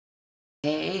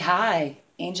Hey, hi,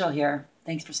 Angel here.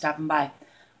 Thanks for stopping by.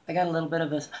 I got a little bit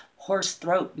of a hoarse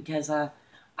throat because I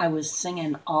was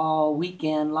singing all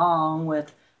weekend long well,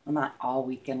 not all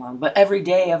weekend long, but every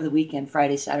day of the weekend,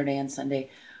 Friday, Saturday, and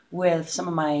Sunday, with some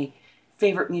of my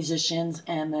favorite musicians,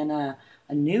 and then a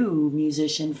new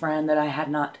musician friend that I had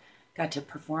not got to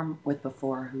perform with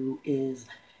before, who is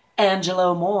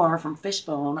Angelo Moore from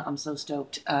Fishbone. I'm so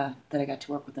stoked that I got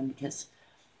to work with him because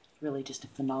really just a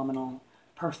phenomenal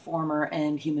performer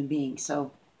and human being.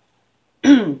 So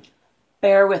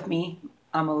bear with me.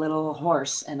 I'm a little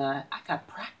hoarse, and I got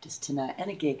practice tonight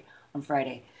and a gig on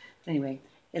Friday. But anyway,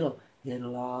 it'll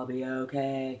all be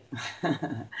okay.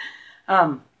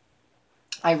 um,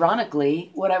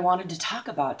 Ironically, what I wanted to talk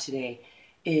about today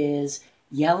is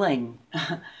yelling.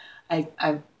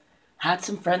 I've had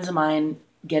some friends of mine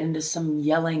get into some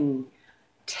yelling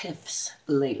tiffs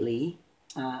lately.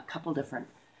 A couple different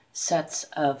sets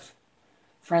of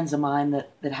friends of mine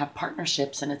that have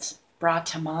partnerships, and it's brought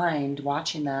to mind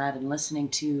watching that and listening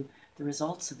to the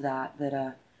results of that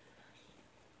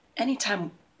anytime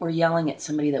we're yelling at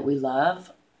somebody that we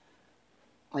love,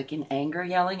 like in anger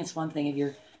yelling, it's one thing if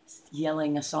you're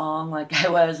yelling a song like I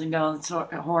was and going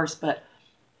sort of hoarse, but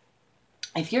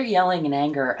if you're yelling in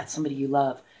anger at somebody you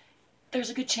love,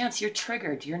 there's a good chance you're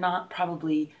triggered. You're not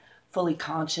probably fully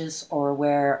conscious or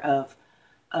aware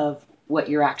of what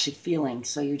you're actually feeling,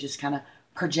 so you're just kind of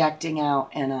projecting out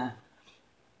and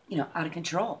out of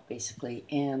control, basically.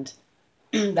 And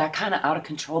that kind of out of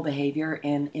control behavior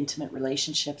in intimate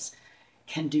relationships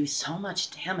can do so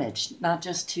much damage, not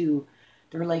just to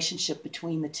the relationship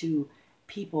between the two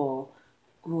people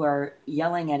who are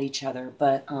yelling at each other,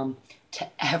 but to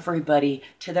everybody,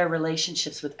 to their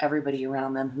relationships with everybody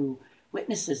around them who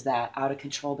witnesses that out of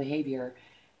control behavior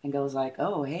and goes like,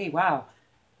 oh, hey, wow,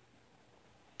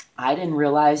 I didn't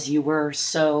realize you were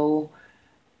so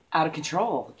out of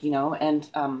control, and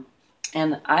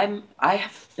I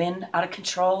have been out of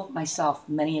control myself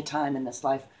many a time in this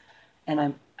life,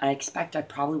 and I expect I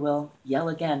probably will yell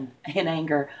again in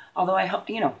anger. Although I hope,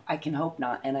 I can hope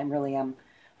not, and I really am.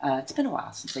 It's been a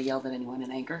while since I yelled at anyone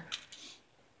in anger,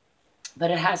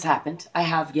 but it has happened. I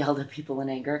have yelled at people in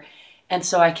anger, and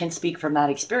so I can speak from that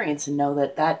experience and know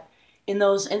that in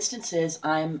those instances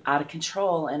I'm out of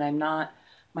control and I'm not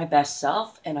my best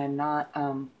self, and I'm not.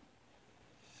 I'm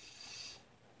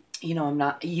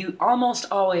not, you almost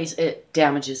always, it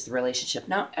damages the relationship.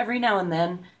 Now, every now and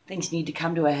then, things need to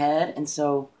come to a head. And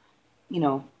so, you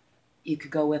know, you could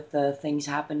go with the things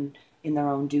happen in their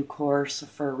own due course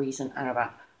for a reason. I don't know.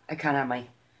 I kind of have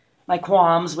my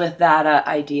qualms with that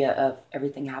idea of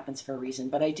everything happens for a reason.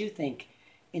 But I do think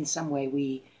in some way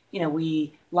we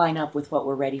line up with what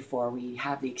we're ready for. We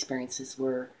have the experiences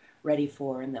we're ready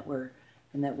for, and that we're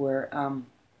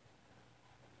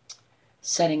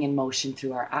setting in motion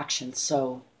through our actions.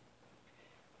 So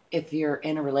if you're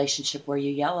in a relationship where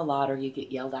you yell a lot or you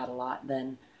get yelled at a lot,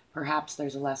 then perhaps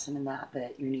there's a lesson in that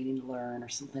you're needing to learn, or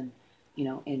something,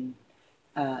 in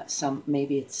some,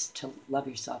 maybe it's to love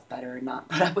yourself better and not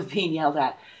put up with being yelled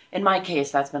at. In my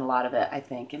case, that's been a lot of it, I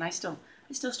think. And I still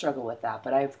struggle with that,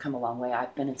 but I've come a long way.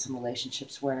 I've been in some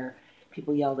relationships where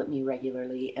people yelled at me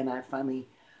regularly, and I finally,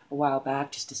 a while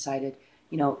back, just decided,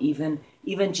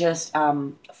 even just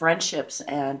friendships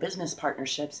and business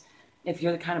partnerships, if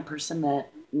you're the kind of person that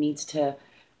needs to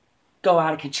go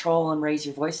out of control and raise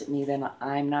your voice at me, then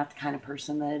I'm not the kind of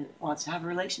person that wants to have a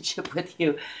relationship with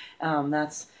you.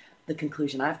 That's the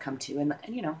conclusion I've come to, and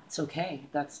it's okay.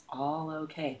 That's all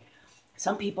okay.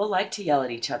 Some people like to yell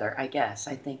at each other, I guess.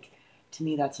 I think, to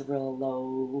me, that's a real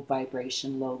low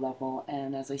vibration, low level,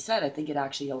 and as I said, I think it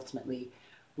actually ultimately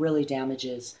really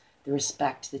damages the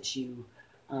respect that you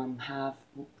have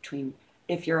between.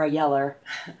 If you're a yeller,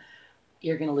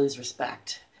 you're going to lose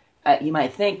respect. You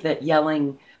might think that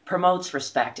yelling promotes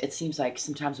respect. It seems like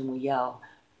sometimes when we yell,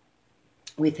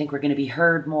 we think we're going to be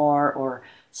heard more, or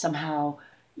somehow,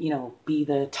 be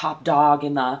the top dog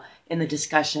in the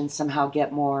discussion, somehow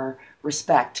get more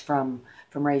respect from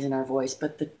raising our voice.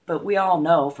 But we all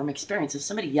know from experience, if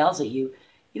somebody yells at you,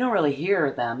 you don't really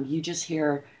hear them. You just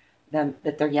hear them,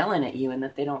 that they're yelling at you and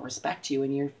that they don't respect you,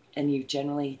 and you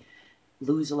generally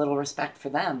lose a little respect for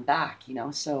them back.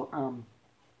 So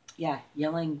yeah,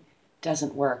 yelling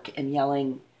doesn't work, and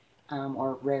yelling,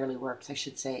 or rarely works, I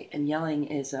should say. And yelling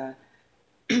is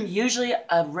usually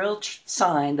a real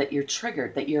sign that you're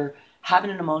triggered, that you're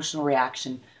having an emotional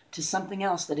reaction to something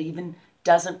else that even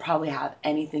doesn't probably have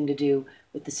anything to do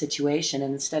with the situation.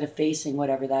 And instead of facing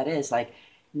whatever that is, like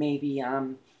maybe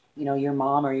your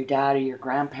mom or your dad or your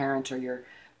grandparent or your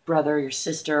brother or your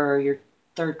sister or your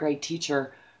third grade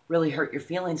teacher really hurt your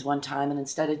feelings one time, and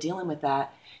instead of dealing with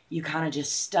that, you kind of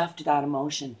just stuffed that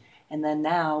emotion. And then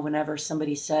now, whenever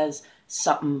somebody says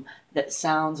something that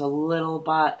sounds a little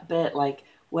bit like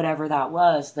whatever that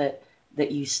was that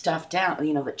you stuffed down,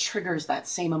 you know, that triggers that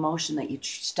same emotion that you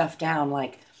stuffed down,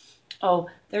 like, oh,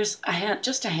 there's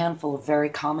just a handful of very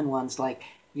common ones, like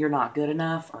you're not good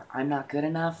enough, or I'm not good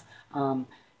enough,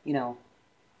 you know,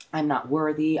 I'm not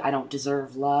worthy, I don't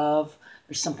deserve love,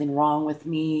 there's something wrong with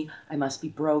me, I must be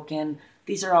broken.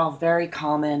 These are all very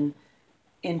common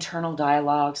internal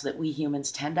dialogues that we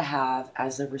humans tend to have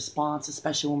as a response,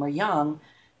 especially when we're young,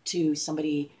 to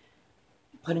somebody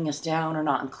putting us down or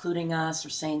not including us or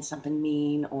saying something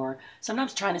mean, or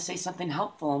sometimes trying to say something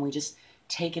helpful and we just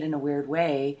take it in a weird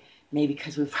way, maybe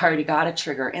because we've already got a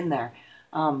trigger in there.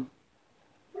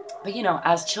 But you know,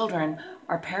 as children,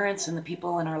 our parents and the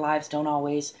people in our lives don't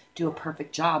always do a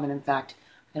perfect job. And in fact,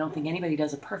 I don't think anybody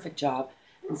does a perfect job.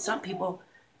 And some people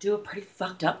do a pretty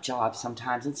fucked up job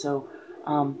sometimes. And so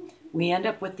we end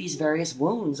up with these various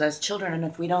wounds as children. And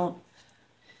if we don't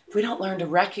learn to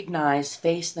recognize,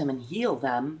 face them, and heal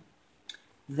them,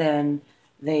 then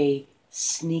they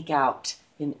sneak out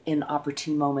in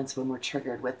opportune moments when we're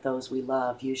triggered with those we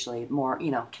love. Usually more,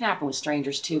 you know, can happen with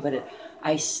strangers too, but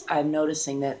I'm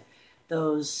noticing that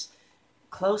those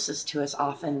closest to us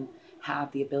often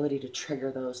have the ability to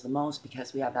trigger those the most,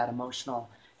 because we have that emotional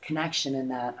connection, and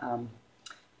that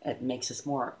it makes us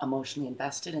more emotionally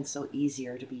invested, and so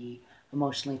easier to be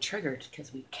emotionally triggered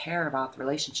because we care about the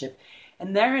relationship.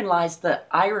 And therein lies the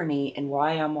irony and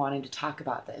why I'm wanting to talk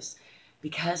about this,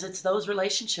 because it's those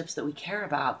relationships that we care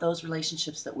about, those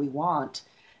relationships that we want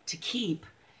to keep.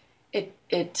 It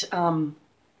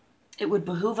would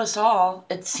behoove us all,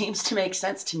 it seems to make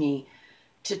sense to me,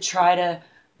 to try to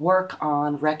work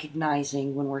on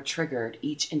recognizing when we're triggered,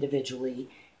 each individually,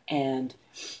 and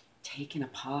taking a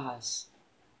pause,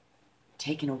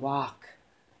 taking a walk,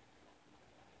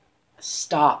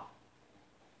 stop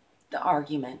the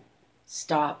argument,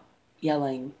 stop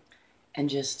yelling, and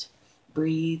just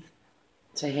breathe.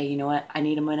 Say, hey, you know what? I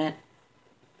need a minute.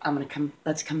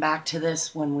 Let's come back to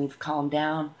this when we've calmed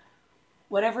down.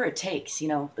 Whatever it takes, you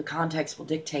know, the context will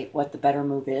dictate what the better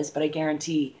move is, but I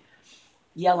guarantee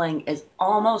yelling is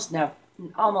almost never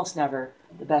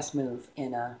the best move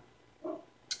in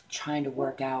trying to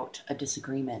work out a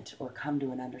disagreement or come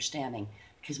to an understanding,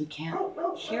 because we can't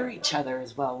hear each other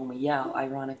as well when we yell.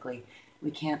 Ironically,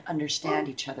 we can't understand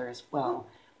each other as well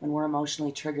when we're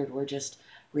emotionally triggered. We're just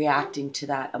reacting to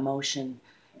that emotion,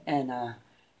 and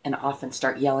often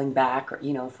start yelling back, or,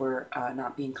 you know, if we're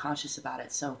not being conscious about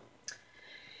it. So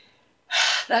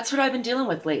that's what I've been dealing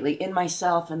with lately in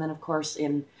myself, and then of course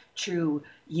in true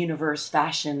universe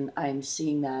fashion, I'm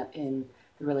seeing that in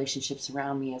the relationships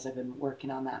around me as I've been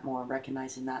working on that more,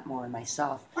 recognizing that more in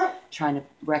myself, trying to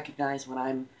recognize when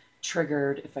I'm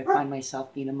triggered, if I find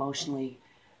myself being emotionally,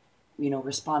 you know,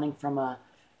 responding from a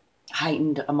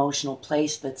heightened emotional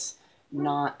place that's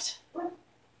not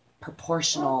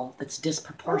proportional, that's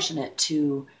disproportionate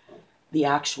to the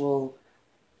actual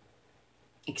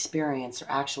experience or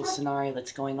actual scenario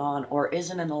that's going on, or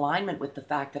isn't in alignment with the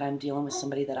fact that I'm dealing with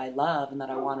somebody that I love and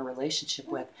that I want a relationship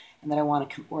with, and that I want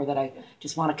to, or that I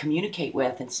just want to communicate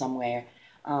with in some way.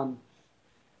 You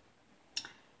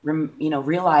know,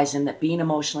 realizing that being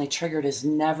emotionally triggered is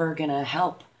never going to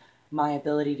help my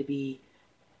ability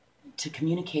to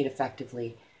communicate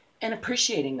effectively, and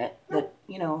appreciating that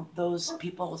you know, those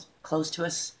people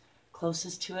closest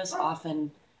to us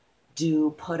often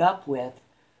do put up with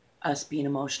us being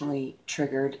emotionally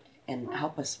triggered and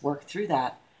help us work through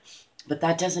that. But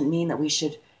that doesn't mean that we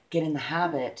should get in the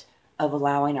habit of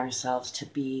allowing ourselves to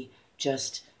be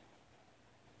just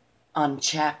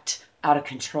unchecked, out of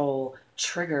control,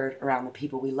 triggered around the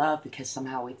people we love, because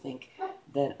somehow we think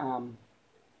that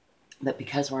that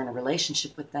because we're in a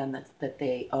relationship with them, that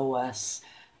they owe us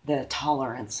the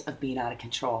tolerance of being out of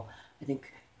control. I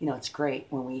think, you know, it's great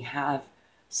when we have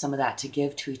some of that to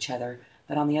give to each other,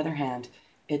 but on the other hand,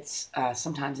 it's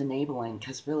sometimes enabling,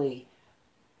 because really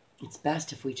it's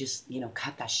best if we just, you know,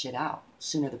 cut that shit out.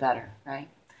 Sooner the better, right?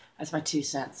 That's my 2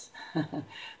 cents.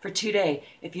 For today,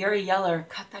 if you're a yeller,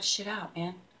 cut that shit out,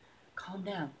 man. Calm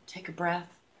down. Take a breath.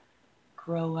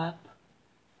 Grow up.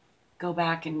 Go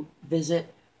back and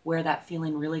visit where that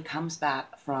feeling really comes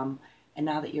back from. And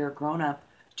now that you're a grown-up,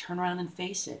 turn around and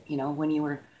face it. You know, when you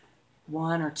were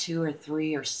 1 or 2 or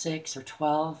 3 or 6 or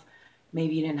 12,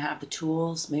 maybe you didn't have the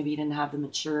tools, maybe you didn't have the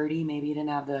maturity, maybe you didn't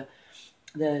have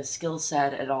the skill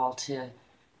set at all to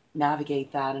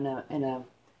navigate that in a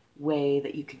way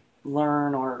that you could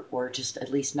learn, or just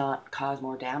at least not cause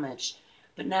more damage.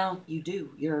 But now you do.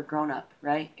 You're a grown-up,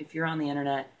 right? If you're on the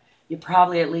internet, you're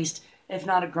probably, at least, if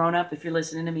not a grown-up, if you're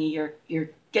listening to me, you're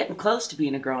getting close to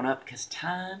being a grown-up because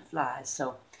time flies.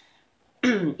 So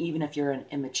even if you're an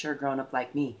immature grown-up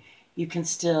like me, you can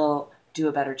still do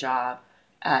a better job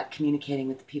at communicating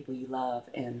with the people you love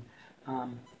and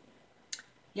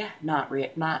yeah, not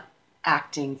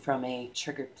acting from a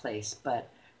triggered place, but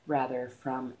rather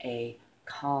from a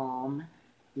calm,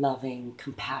 loving,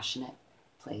 compassionate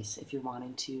place if you're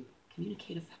wanting to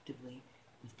communicate effectively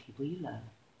with people you love.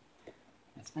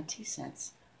 That's my 2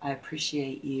 cents. I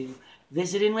appreciate you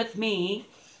visiting with me.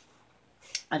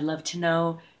 I'd love to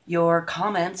know your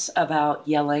comments about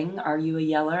yelling. Are you a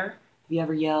yeller? Have you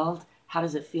ever yelled? How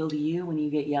does it feel to you when you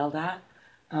get yelled at?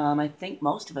 I think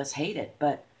most of us hate it,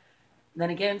 but then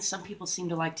again, some people seem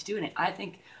to like to do it. I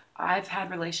think I've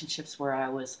had relationships where I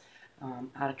was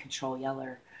out of control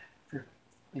yeller for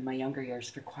in my younger years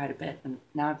for quite a bit, and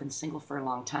now I've been single for a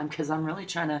long time because I'm really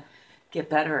trying to get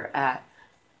better at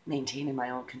maintaining my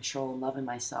own control and loving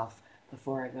myself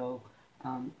before I go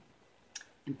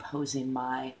imposing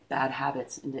my bad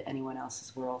habits into anyone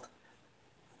else's world.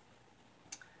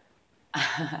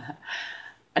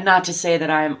 And not to say that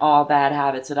I'm all bad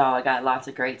habits at all. I got lots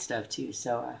of great stuff too.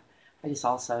 So I just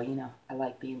also, I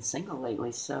like being single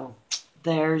lately. So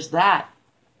there's that.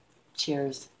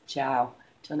 Cheers. Ciao.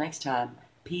 Till next time.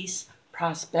 Peace,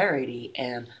 prosperity,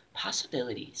 and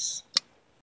possibilities.